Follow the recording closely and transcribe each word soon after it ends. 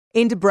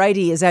Enda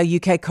Brady is our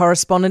UK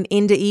correspondent.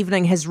 Enda,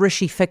 evening. Has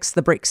Rishi fixed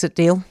the Brexit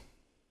deal?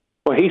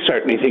 Well, he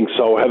certainly thinks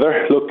so,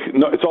 Heather. Look,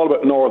 it's all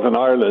about Northern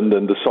Ireland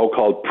and the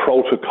so-called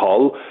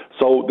protocol.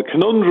 So the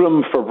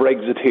conundrum for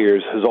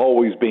Brexiteers has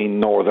always been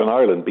Northern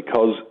Ireland,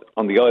 because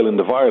on the island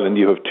of Ireland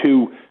you have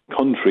two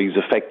countries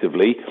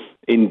effectively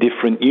in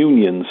different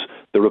unions.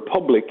 The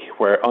Republic,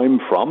 where I'm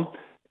from,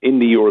 in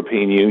the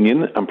European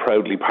Union and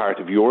proudly part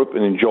of Europe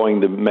and enjoying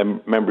the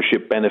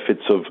membership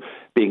benefits of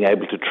being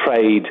able to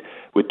trade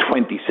with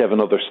 27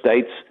 other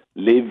states,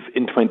 live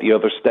in 20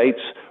 other states,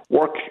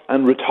 work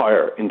and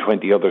retire in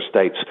 20 other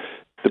states.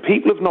 The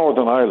people of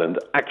Northern Ireland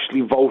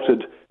actually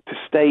voted to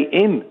stay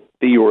in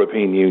the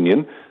European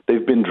Union.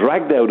 They've been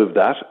dragged out of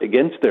that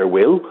against their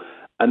will.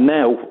 And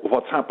now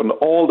what's happened,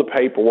 all the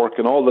paperwork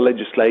and all the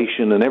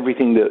legislation and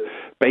everything that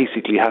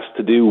basically has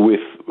to do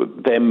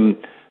with them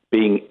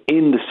being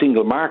in the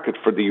single market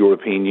for the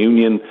European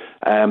Union,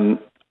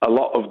 a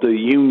lot of the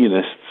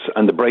unionists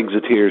and the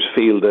Brexiteers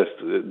feel that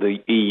the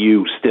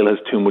EU still has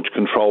too much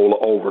control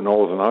over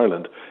Northern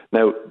Ireland.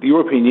 Now, the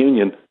European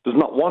Union does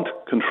not want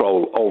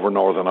control over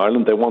Northern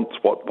Ireland. They want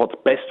what's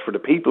best for the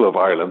people of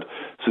Ireland.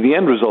 So the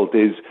end result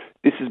is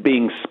this is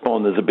being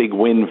spun as a big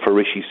win for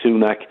Rishi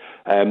Sunak.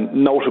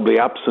 Notably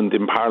absent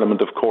in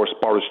Parliament, of course,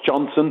 Boris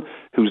Johnson,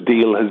 whose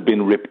deal has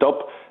been ripped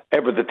up.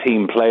 Ever the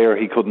team player,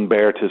 he couldn't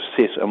bear to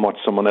sit and watch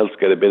someone else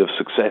get a bit of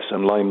success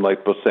and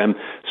limelight. But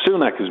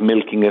Sunak is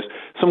milking it.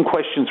 Some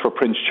questions for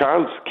King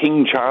Charles,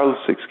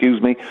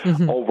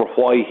 over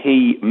why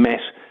he met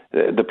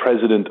the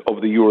president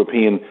of the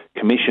European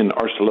Commission,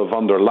 Ursula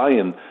von der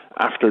Leyen.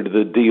 After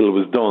the deal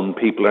was done,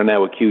 people are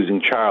now accusing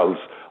Charles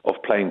of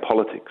playing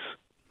politics.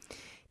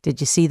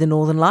 Did you see the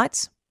Northern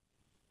Lights?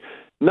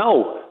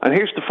 No. And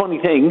here's the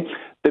funny thing.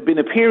 They've been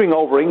appearing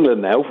over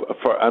England now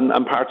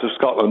and parts of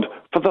Scotland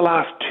for the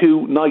last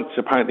 2 nights,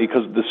 apparently,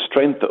 because of the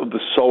strength of the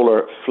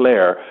solar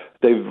flare.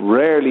 They've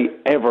rarely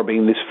ever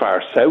been this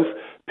far south.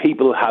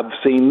 People have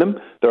seen them.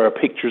 There are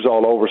pictures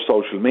all over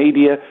social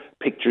media,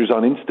 pictures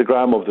on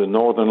Instagram of the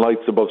Northern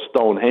Lights above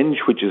Stonehenge,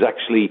 which is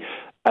actually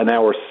an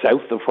hour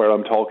south of where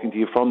I'm talking to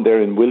you from,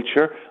 there in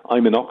Wiltshire.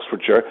 I'm in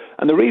Oxfordshire.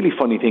 And the really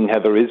funny thing,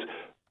 Heather, is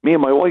me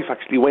and my wife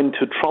actually went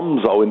to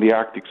Tromsø in the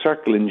Arctic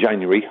Circle in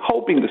January,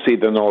 hoping to see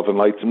the Northern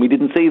Lights, and we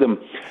didn't see them.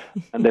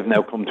 And they've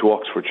now come to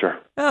Oxfordshire.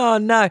 Oh,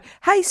 no.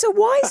 Hey, so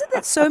why is it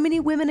that so many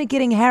women are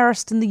getting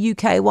harassed in the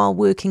UK while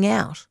working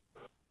out?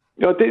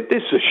 You know, this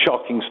is a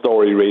shocking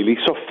story, really.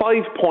 So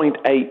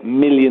 5.8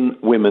 million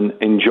women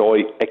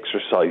enjoy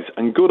exercise,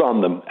 and good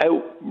on them.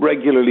 Out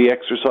regularly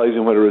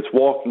exercising, whether it's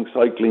walking,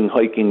 cycling,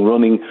 hiking,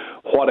 running,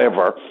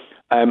 whatever.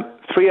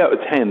 3 out of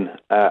 10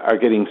 are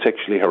getting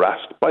sexually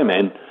harassed by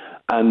men.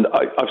 And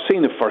I've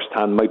seen it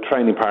firsthand. My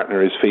training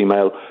partner is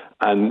female,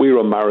 and we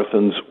run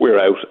marathons, we're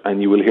out,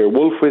 and you will hear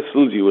wolf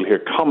whistles, you will hear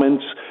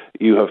comments,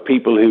 you have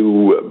people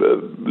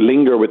who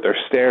linger with their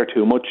stare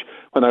too much.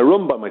 When I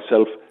run by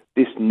myself,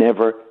 this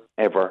never,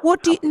 ever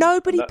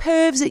nobody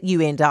pervs at you,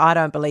 Enda. I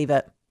don't believe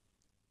it.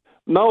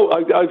 No,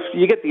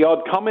 you get the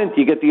odd comment,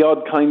 you get the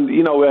odd kind,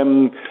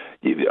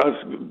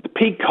 the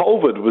peak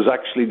COVID was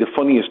actually the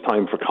funniest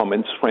time for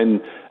comments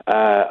when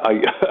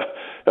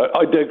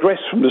I digress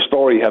from the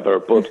story, Heather,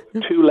 but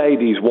 2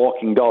 ladies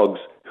walking dogs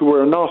who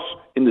were not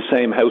in the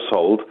same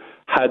household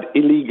had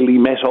illegally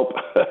met up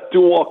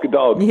to walk a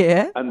dog.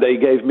 Yeah. And they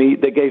gave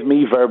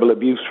me verbal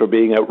abuse for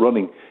being out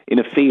running in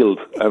a field.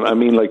 I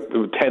mean, like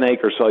a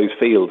 10-acre size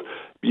field.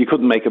 You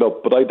couldn't make it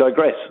up. But I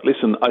digress.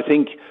 Listen, I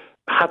think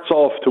hats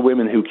off to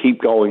women who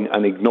keep going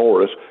and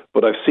ignore it,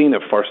 but I've seen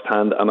it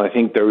firsthand, and I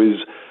think there is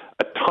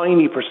a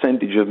tiny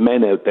percentage of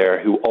men out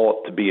there who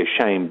ought to be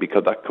ashamed,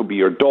 because that could be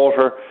your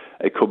daughter,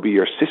 it could be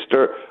your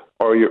sister,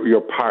 or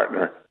your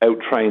partner out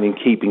training,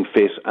 keeping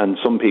fit, and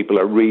some people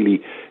are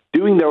really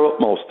doing their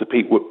utmost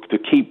to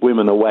keep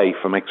women away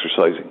from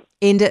exercising.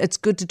 Enda, it's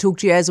good to talk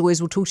to you as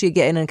always. We'll talk to you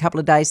again in a couple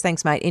of days.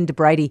 Thanks, mate. Enda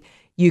Brady,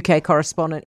 UK correspondent.